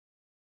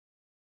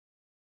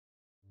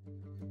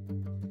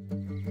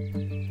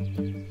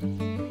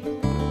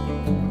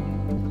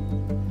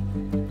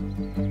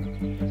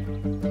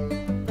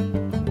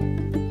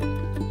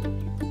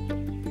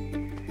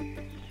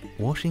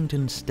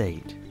Washington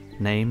State,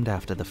 named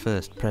after the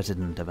first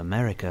president of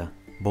America,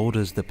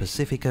 borders the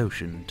Pacific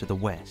Ocean to the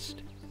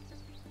west.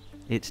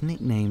 It's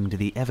nicknamed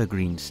the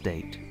Evergreen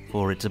State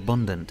for its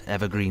abundant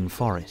evergreen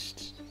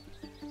forests.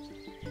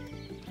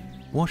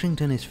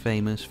 Washington is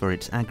famous for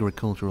its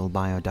agricultural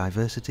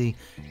biodiversity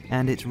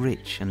and its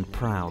rich and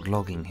proud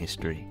logging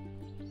history.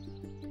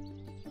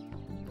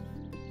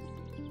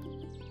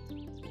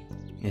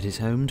 It is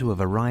home to a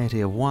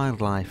variety of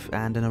wildlife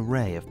and an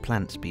array of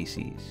plant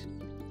species.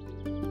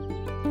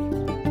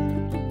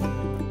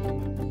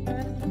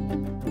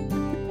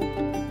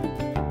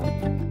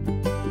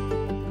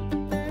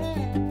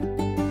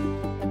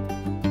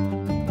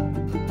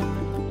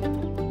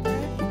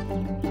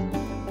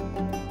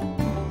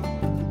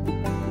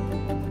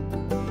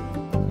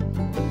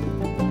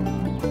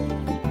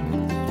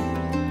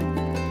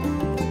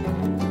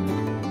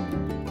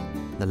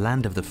 The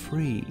land of the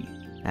free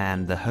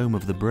and the home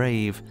of the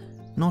brave,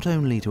 not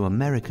only to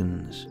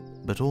Americans,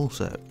 but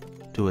also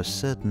to a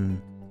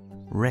certain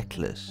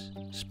reckless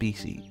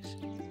species.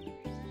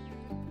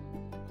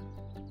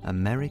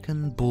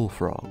 American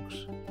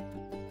bullfrogs,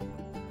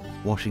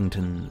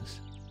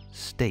 Washington's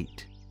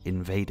state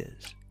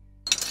invaders.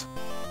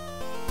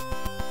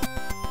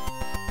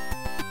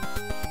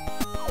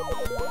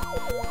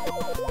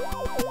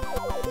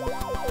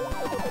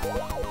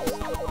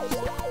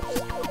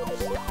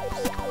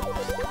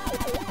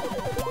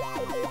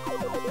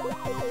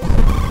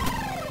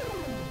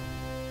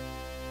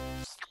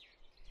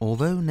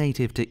 Although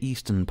native to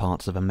eastern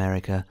parts of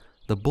America,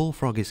 the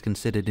bullfrog is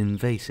considered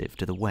invasive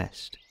to the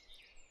west.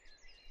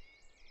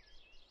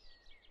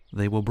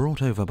 They were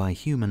brought over by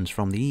humans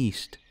from the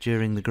east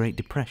during the Great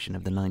Depression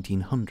of the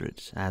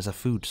 1900s as a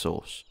food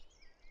source.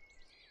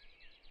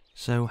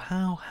 So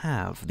how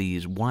have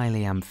these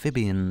wily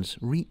amphibians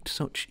wreaked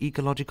such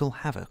ecological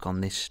havoc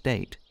on this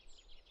state?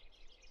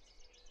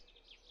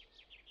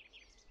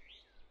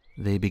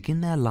 They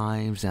begin their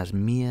lives as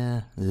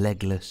mere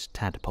legless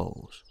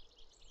tadpoles,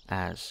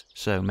 as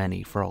so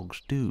many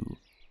frogs do.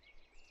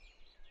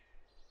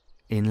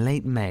 In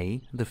late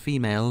May, the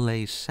female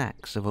lays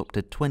sacs of up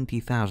to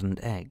 20,000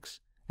 eggs,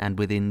 and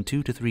within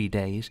 2 to 3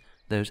 days,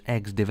 those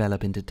eggs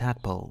develop into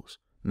tadpoles,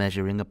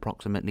 measuring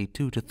approximately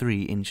 2 to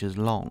 3 inches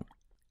long.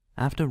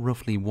 After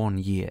roughly 1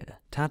 year,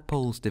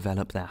 tadpoles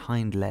develop their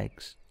hind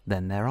legs,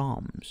 then their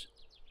arms.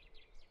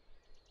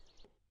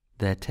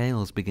 Their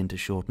tails begin to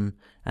shorten,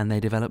 and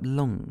they develop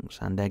lungs,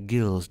 and their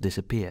gills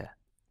disappear.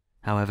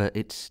 However,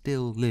 it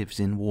still lives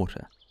in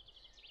water.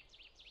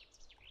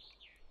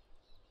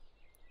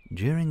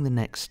 During the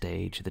next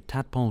stage, the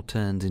tadpole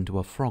turns into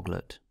a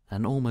froglet,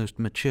 an almost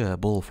mature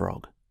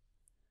bullfrog.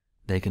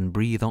 They can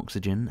breathe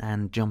oxygen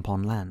and jump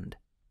on land,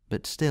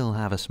 but still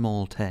have a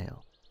small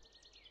tail.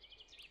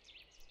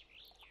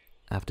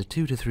 After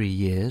 2 to 3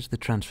 years, the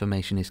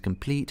transformation is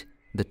complete,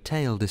 the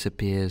tail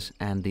disappears,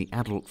 and the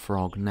adult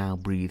frog now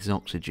breathes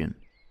oxygen.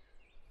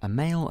 A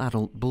male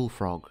adult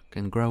bullfrog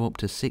can grow up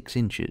to 6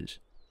 inches.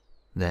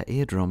 Their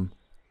eardrum,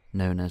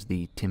 known as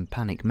the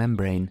tympanic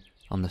membrane,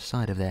 on the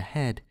side of their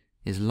head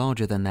is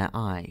larger than their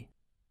eye,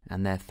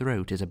 and their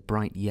throat is a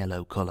bright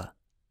yellow colour.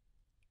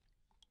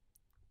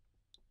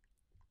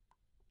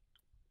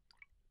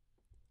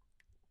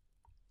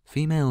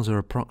 Females are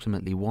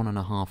approximately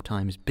 1.5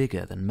 times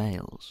bigger than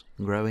males,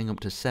 growing up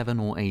to 7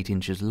 or 8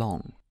 inches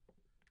long.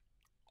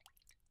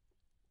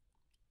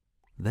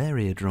 Their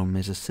eardrum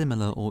is a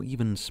similar or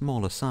even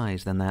smaller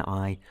size than their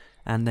eye,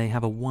 and they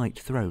have a white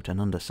throat and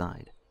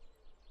underside.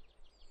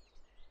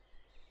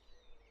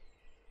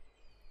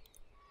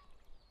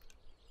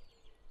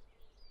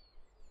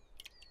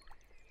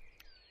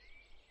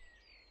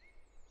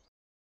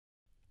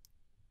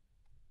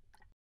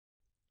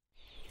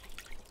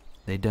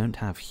 They don't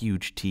have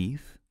huge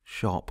teeth,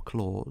 sharp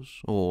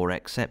claws, or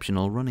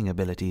exceptional running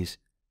abilities.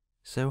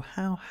 So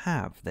how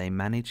have they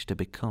managed to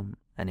become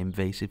an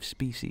invasive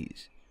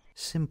species?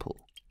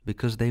 Simple,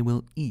 because they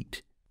will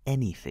eat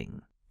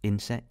anything.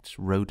 Insects,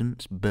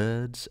 rodents,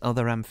 birds,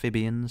 other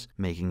amphibians,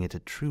 making it a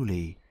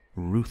truly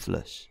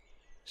ruthless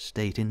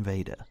state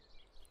invader.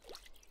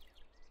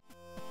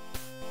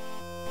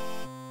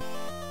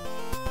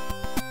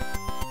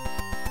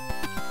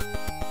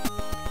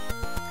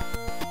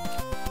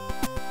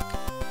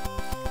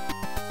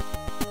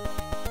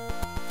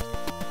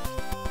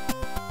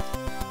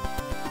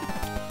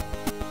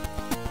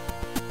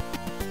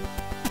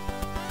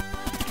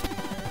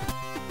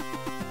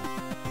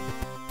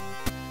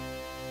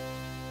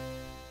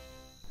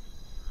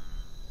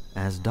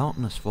 As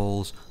darkness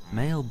falls,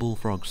 male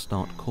bullfrogs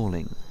start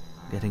calling,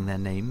 getting their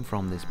name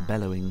from this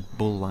bellowing,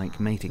 bull-like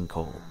mating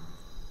call.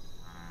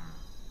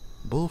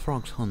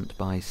 Bullfrogs hunt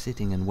by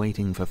sitting and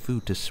waiting for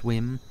food to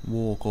swim,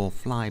 walk, or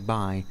fly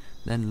by,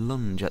 then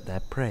lunge at their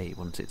prey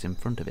once it's in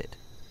front of it,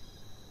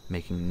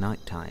 making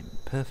nighttime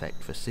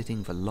perfect for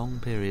sitting for long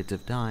periods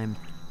of time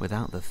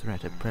without the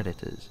threat of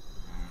predators.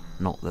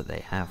 Not that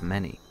they have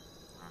many.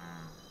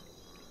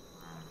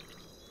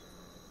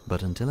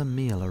 But until a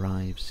meal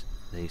arrives,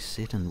 they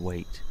sit and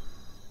wait.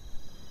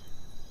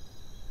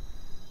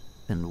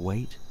 And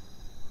wait.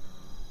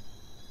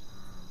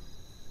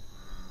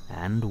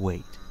 And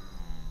wait.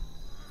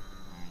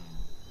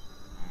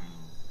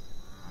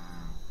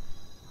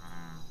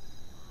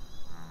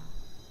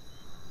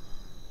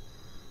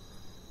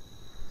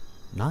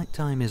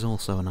 Nighttime is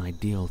also an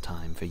ideal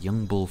time for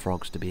young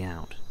bullfrogs to be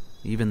out.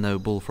 Even though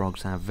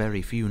bullfrogs have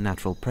very few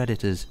natural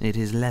predators, it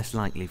is less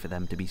likely for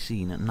them to be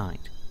seen at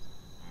night.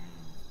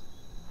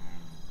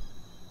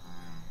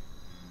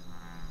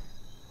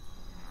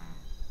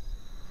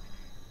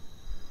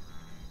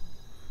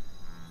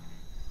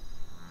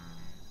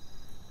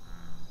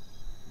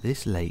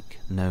 This lake,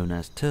 known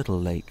as Turtle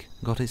Lake,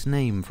 got its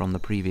name from the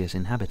previous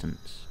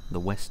inhabitants, the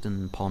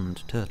western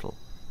pond turtle.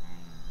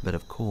 But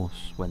of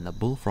course, when the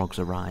bullfrogs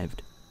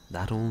arrived,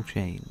 that all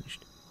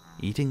changed,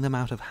 eating them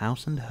out of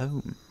house and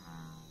home.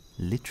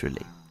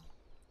 Literally.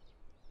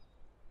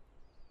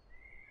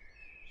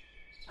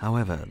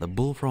 However, the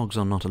bullfrogs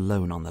are not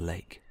alone on the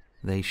lake.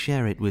 They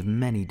share it with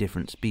many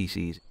different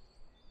species,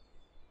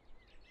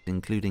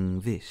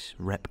 including this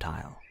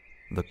reptile.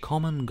 The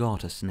common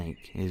garter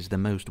snake is the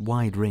most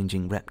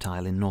wide-ranging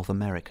reptile in North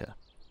America,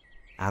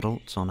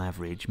 adults on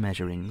average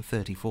measuring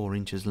 34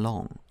 inches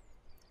long.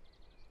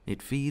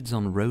 It feeds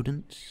on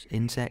rodents,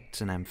 insects,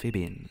 and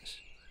amphibians.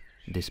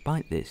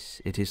 Despite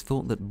this, it is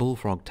thought that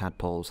bullfrog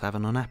tadpoles have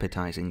an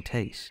unappetizing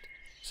taste,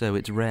 so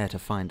it's rare to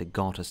find a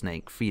garter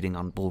snake feeding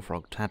on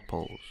bullfrog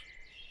tadpoles,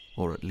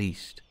 or at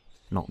least,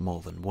 not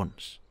more than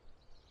once.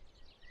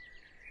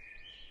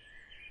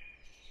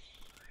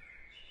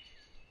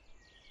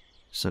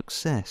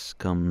 Success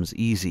comes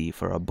easy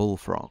for a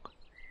bullfrog.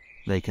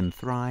 They can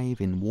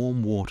thrive in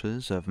warm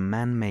waters of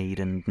man-made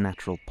and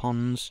natural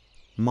ponds,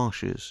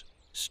 marshes,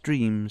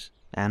 streams,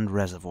 and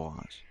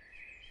reservoirs.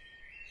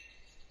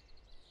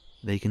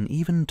 They can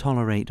even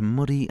tolerate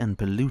muddy and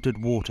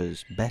polluted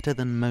waters better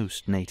than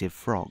most native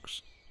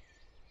frogs.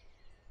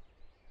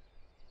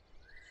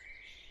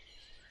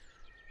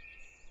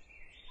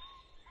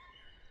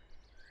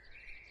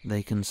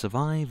 They can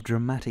survive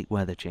dramatic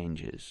weather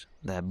changes.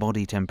 Their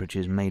body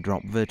temperatures may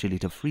drop virtually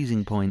to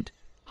freezing point,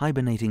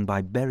 hibernating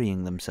by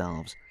burying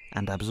themselves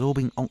and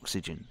absorbing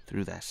oxygen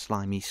through their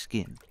slimy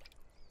skin.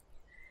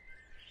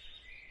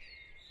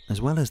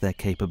 As well as their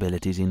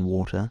capabilities in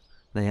water,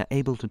 they are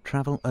able to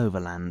travel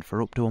overland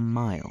for up to a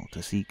mile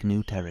to seek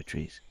new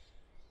territories.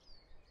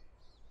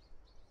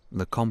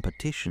 The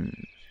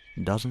competition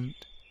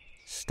doesn't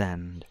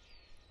stand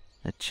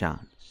a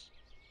chance.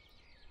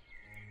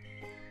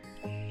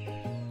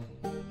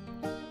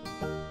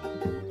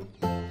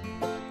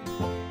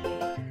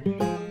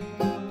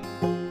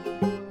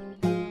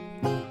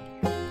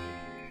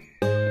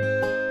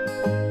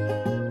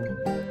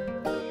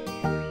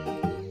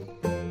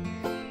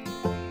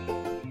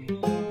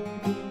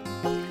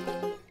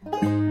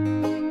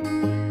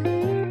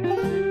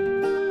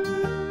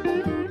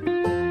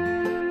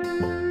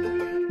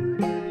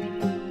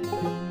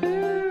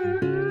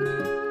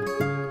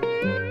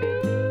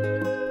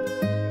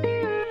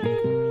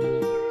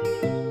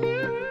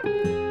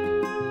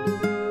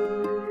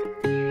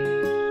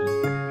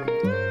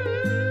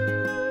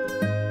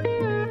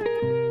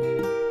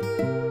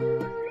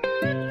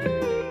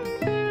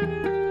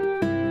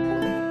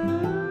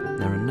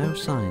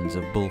 Signs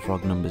of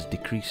bullfrog numbers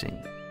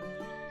decreasing.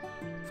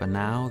 For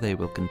now, they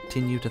will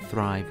continue to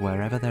thrive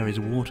wherever there is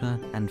water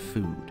and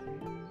food.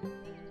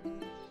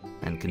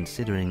 And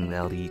considering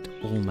they'll eat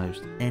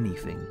almost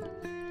anything,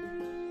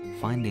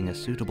 finding a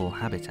suitable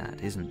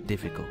habitat isn't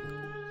difficult.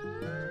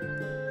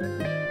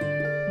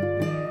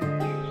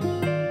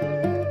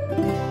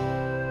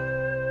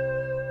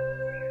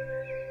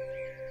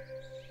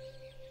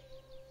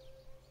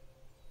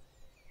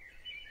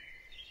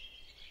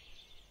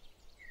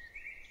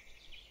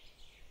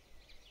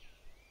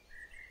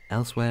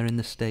 Elsewhere in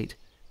the state,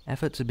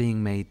 efforts are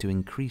being made to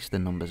increase the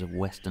numbers of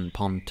western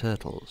pond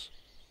turtles,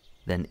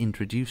 then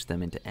introduce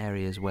them into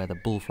areas where the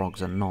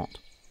bullfrogs are not.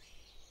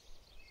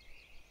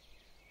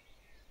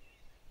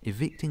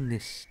 Evicting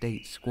this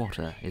state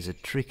squatter is a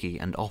tricky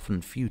and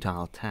often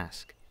futile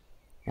task,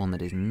 one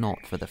that is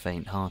not for the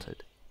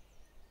faint-hearted.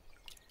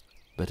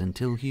 But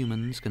until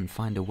humans can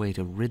find a way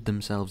to rid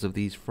themselves of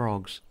these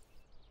frogs,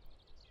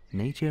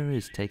 nature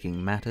is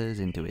taking matters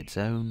into its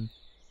own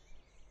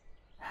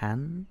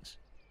hands.